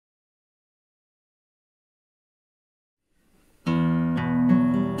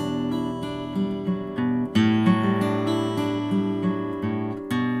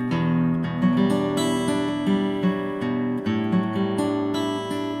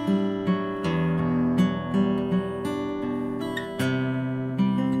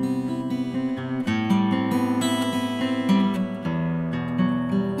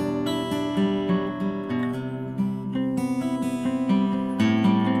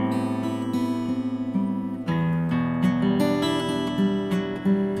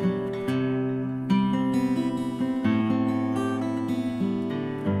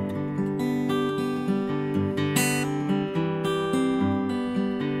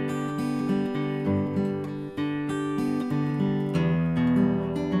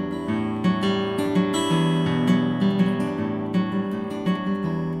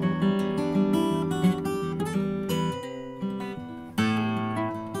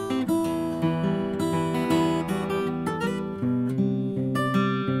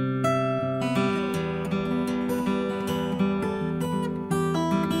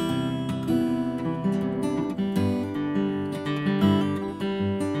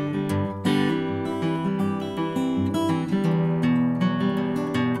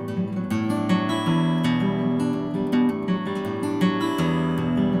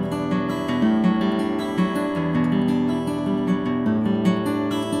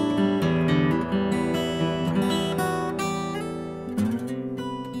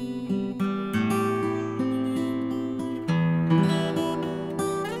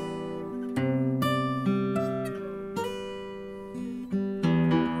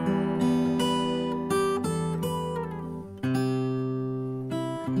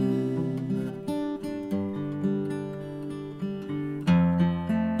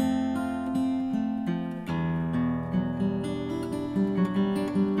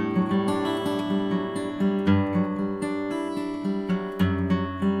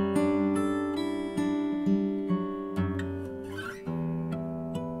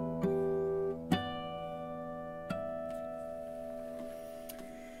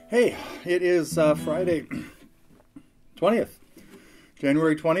Hey, it is Friday, 20th,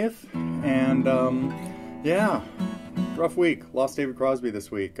 January 20th, and yeah, rough week. Lost David Crosby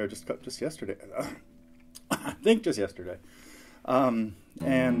this week, or just yesterday. I think just yesterday. Boy,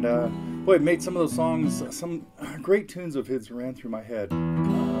 it made some of those songs, some great tunes of his ran through my head.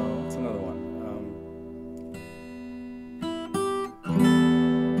 What's another one?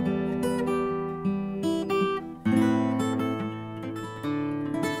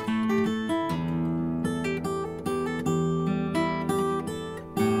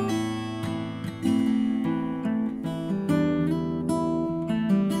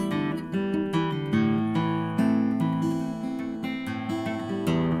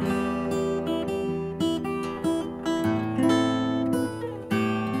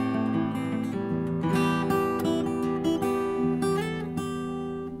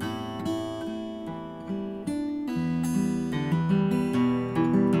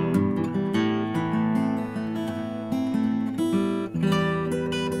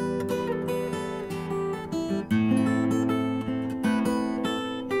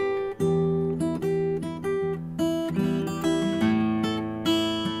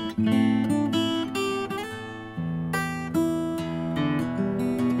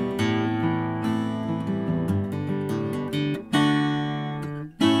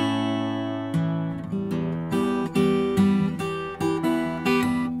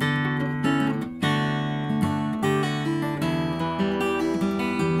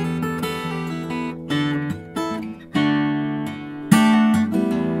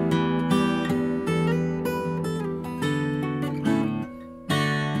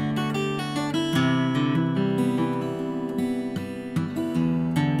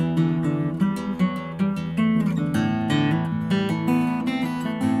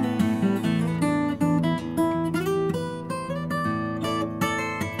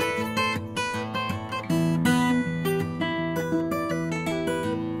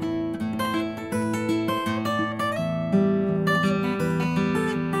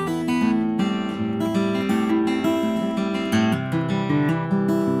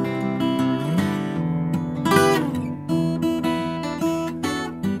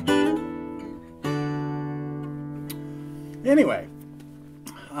 Anyway,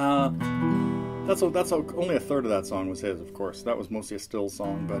 that's only a third of that song was his, of course. That was mostly a still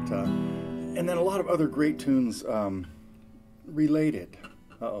song, but and then a lot of other great tunes related.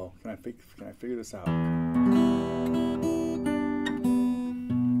 Uh-oh, can I figure this out?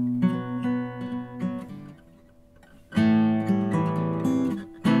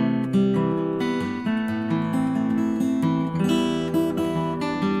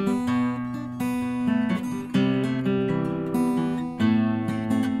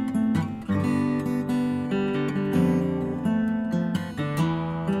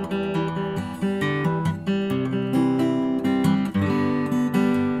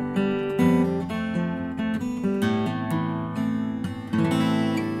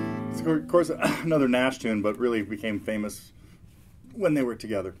 Of course, another Nash tune, but really became famous when they were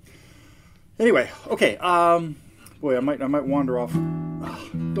together. Anyway, okay. Boy, I might wander off. Oh,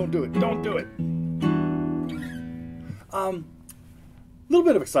 don't do it! Don't do it! Little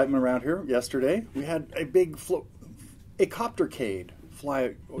bit of excitement around here yesterday. We had a big a coptercade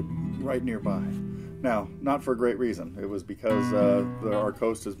fly right nearby. Now, not for a great reason. It was because our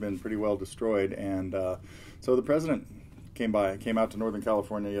coast has been pretty well destroyed, and so the president came out to Northern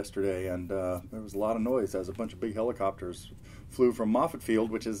California yesterday, and there was a lot of noise as a bunch of big helicopters flew from Moffett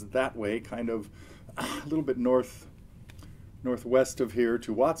Field, which is that way, kind of a little bit northwest of here,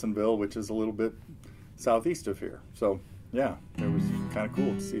 to Watsonville, which is a little bit southeast of here. So yeah, it was kind of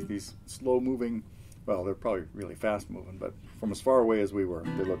cool to see these slow-moving. Well, they're probably really fast-moving, but from as far away as we were,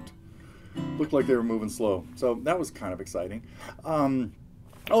 they looked like they were moving slow. So that was kind of exciting.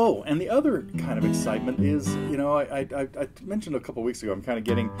 Oh, and the other kind of excitement is, you know, I mentioned a couple weeks ago, I'm kind of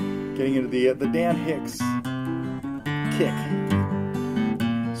getting into the Dan Hicks kick.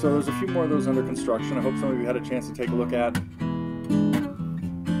 So there's a few more of those under construction. I hope some of you had a chance to take a look at.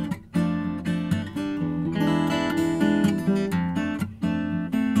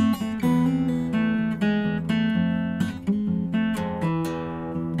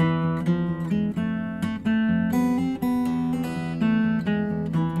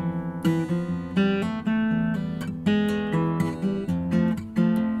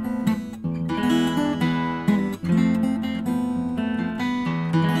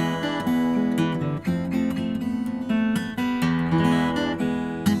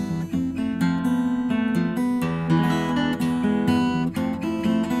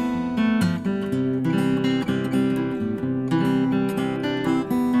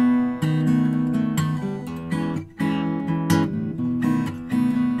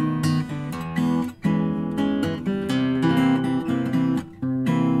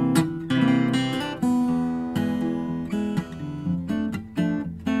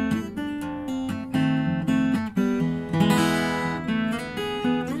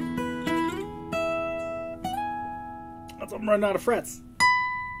 I'm running out of frets.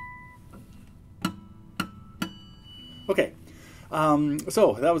 Okay.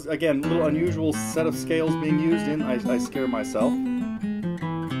 So that was, again, a little unusual set of scales being used in I Scare Myself.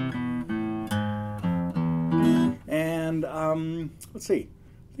 And let's see.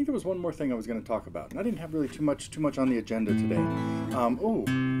 I think there was one more thing I was going to talk about. And I didn't have really too much on the agenda today.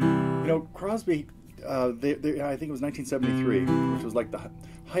 Crosby, I think it was 1973, which was like the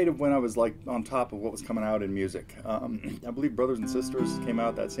height of when I was like on top of what was coming out in music. I believe Brothers and Sisters came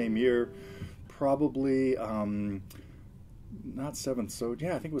out that same year. Probably... not Seventh Sojourn.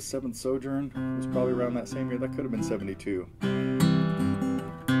 Yeah, I think it was Seventh Sojourn. It was probably around that same year. That could have been 72.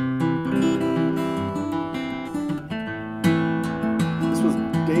 This was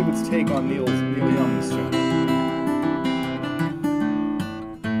David's take on Neil Young's tune.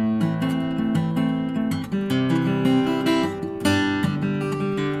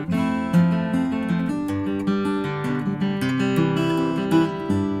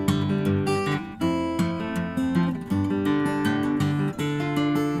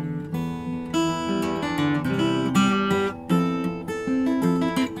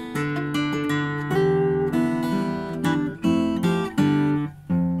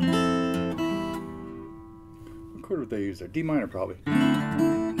 They use there. D minor, probably.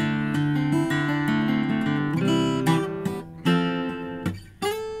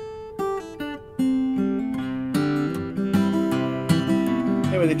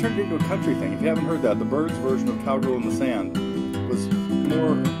 Anyway, they turned it into a country thing. If you haven't heard that, the Byrds version of Cowgirl in the Sand was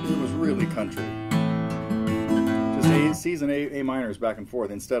really country. Just C's and A minors back and forth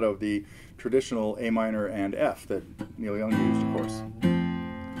instead of the traditional A minor and F that Neil Young used, of course.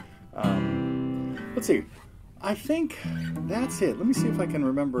 Let's see. I think that's it. Let me see if I can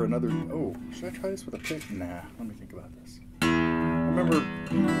remember another... Oh, should I try this with a pick? Nah, let me think about this. I remember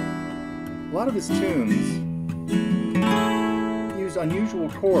a lot of his tunes used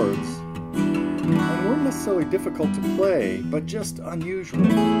unusual chords and weren't necessarily difficult to play, but just unusual.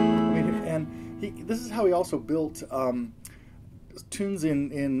 I mean, and this is how he also built tunes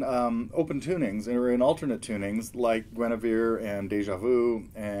in open tunings or in alternate tunings, like Guinevere and Deja Vu,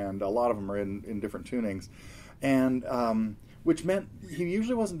 and a lot of them are in different tunings. And which meant he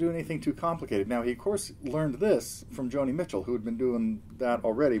usually wasn't doing anything too complicated. Now, he, of course, learned this from Joni Mitchell, who had been doing that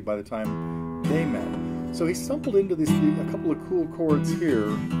already by the time they met. So he stumbled into a couple of cool chords here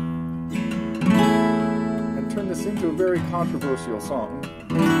and turned this into a very controversial song.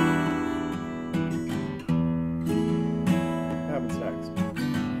 What happens next?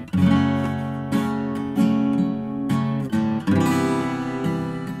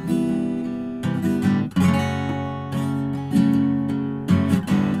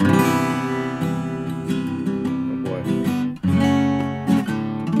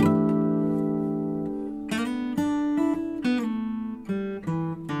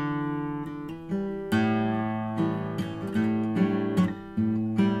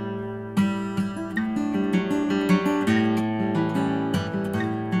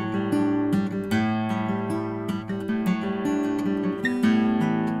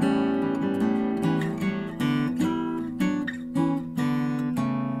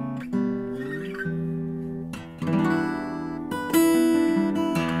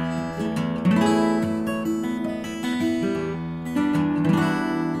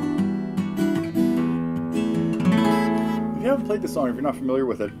 Played the song, if you're not familiar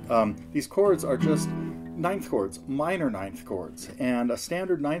with it, these chords are just ninth chords, minor ninth chords, and a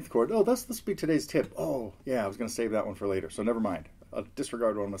standard ninth chord. Oh, this will be today's tip. Oh, yeah, I was going to save that one for later, so never mind. I'll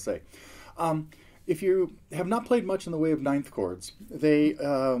disregard what I'm going to say. If you have not played much in the way of ninth chords,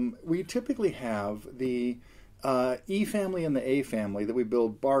 we typically have the E family and the A family that we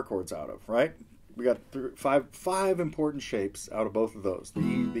build bar chords out of, right? We got five important shapes out of both of those, the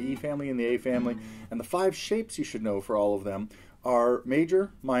E family and the A family. And the 5 shapes you should know for all of them are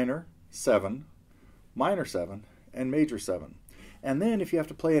major, minor, 7, minor 7, and major 7. And then if you have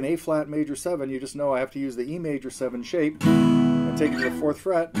to play an A flat major 7, you just know I have to use the E major 7 shape and take it to the 4th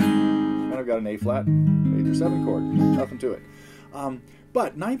fret, and I've got an A flat major 7 chord. Nothing to it.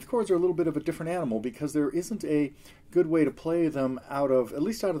 But ninth chords are a little bit of a different animal because there isn't a good way to play them at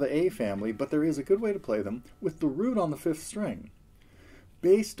least out of the A family, but there is a good way to play them with the root on the 5th string,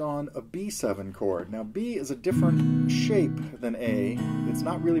 based on a B7 chord. Now, B is a different shape than A. It's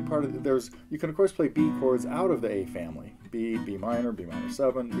not really part of you can, of course, play B chords out of the A family. B minor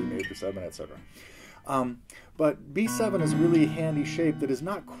 7, B major 7, etc. But B7 is a really handy shape that is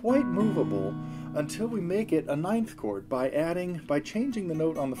not quite movable until we make it a ninth chord by changing the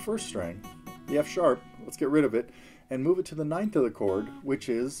note on the 1st string, the F sharp, let's get rid of it, and move it to the 9th of the chord, which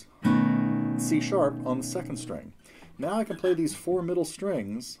is C sharp on the 2nd string. now I can play these 4 middle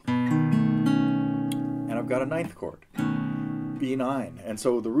strings, and I've got a 9th chord, B9. And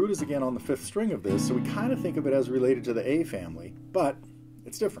so the root is again on the 5th string of this, so we kind of think of it as related to the A family, but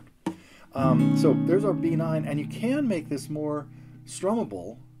it's different. So there's our B9, and you can make this more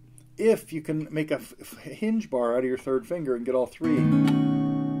strummable if you can make a hinge bar out of your 3rd finger and get all 3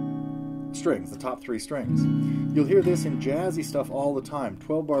 strings, the top 3 strings. You'll hear this in jazzy stuff all the time.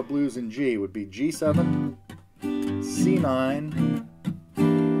 12-bar blues in G would be G7, C9,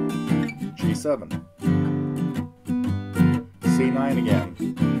 G7, C9 again,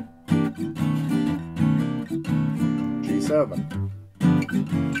 G7,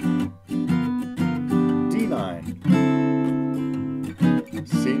 D9,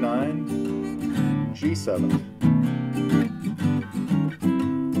 C9, G7.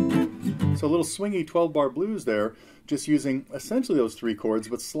 So a little swingy 12-bar blues there, just using essentially those 3 chords,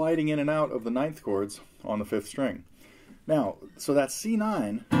 but sliding in and out of the 9th chords on the 5th string. Now, so that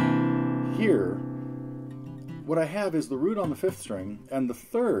C9 here, what I have is the root on the 5th string, and the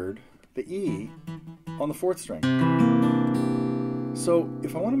 3rd, the E, on the 4th string. So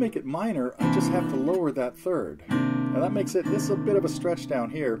if I want to make it minor, I just have to lower that 3rd. Now that makes it, this is a bit of a stretch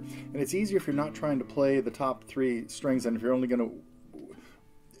down here, and it's easier if you're not trying to play the top 3 strings, and if you're only going to,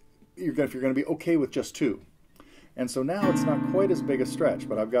 if you're going to be okay with just 2. And so now it's not quite as big a stretch,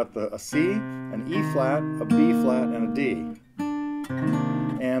 but I've got a C, an E flat, a B flat, and a D.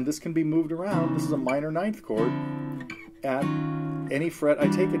 And this can be moved around. This is a minor 9th chord at any fret I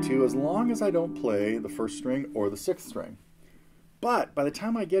take it to, as long as I don't play the 1st string or the 6th string. But by the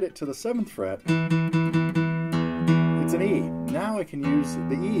time I get it to the 7th fret, it's an E. Now I can use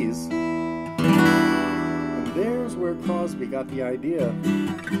the E's. And there's where Crosby got the idea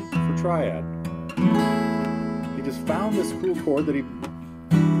for Triad. He just found this cool chord that he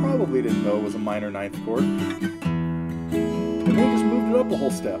probably didn't know was a minor 9th chord, and then just moved it up a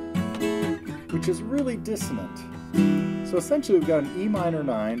whole step, which is really dissonant. So essentially we've got an E minor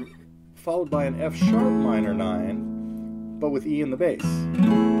 9 followed by an F sharp minor 9, but with E in the bass.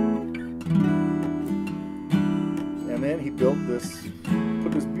 And then he built this,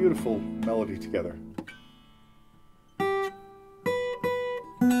 put this beautiful melody together.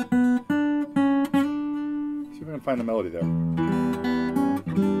 See if we can find the melody there.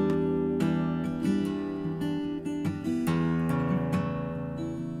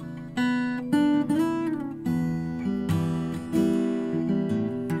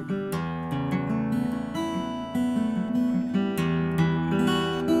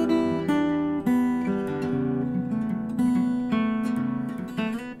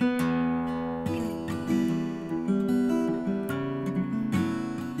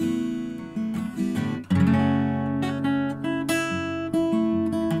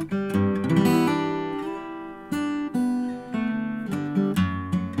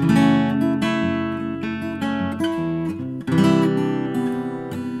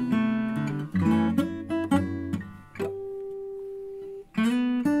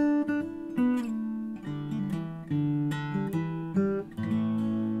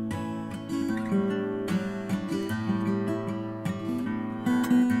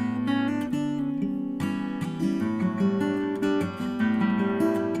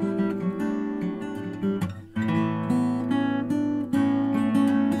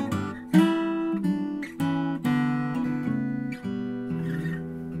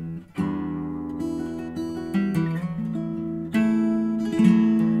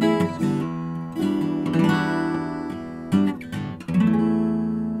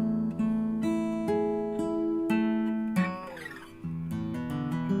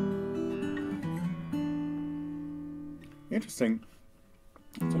 Interesting.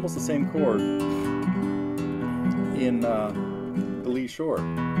 It's almost the same chord in the Lee short.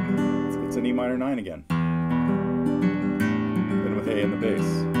 It's an E minor 9 again, and with A in the bass.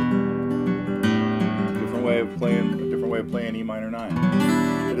 Different way of playing. A different way of playing E minor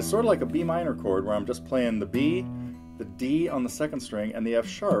 9. It is sort of like a B minor chord where I'm just playing the B, the D on the 2nd string, and the F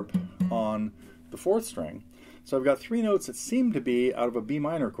sharp on the 4th string. So I've got 3 notes that seem to be out of a B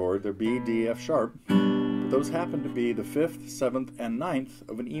minor chord. They're B, D, F sharp. Those happen to be the 5th, 7th, and 9th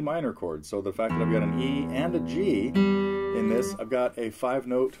of an E minor chord. So the fact that I've got an E and a G in this, I've got a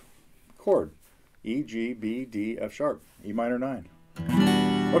 5-note chord. E, G, B, D, F sharp, E minor 9.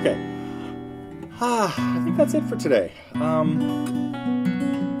 Okay. I think that's it for today.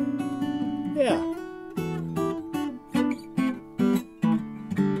 Yeah.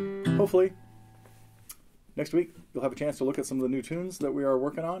 Hopefully, next week you'll have a chance to look at some of the new tunes that we are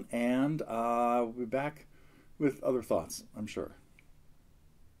working on, and we'll be back with other thoughts, I'm sure.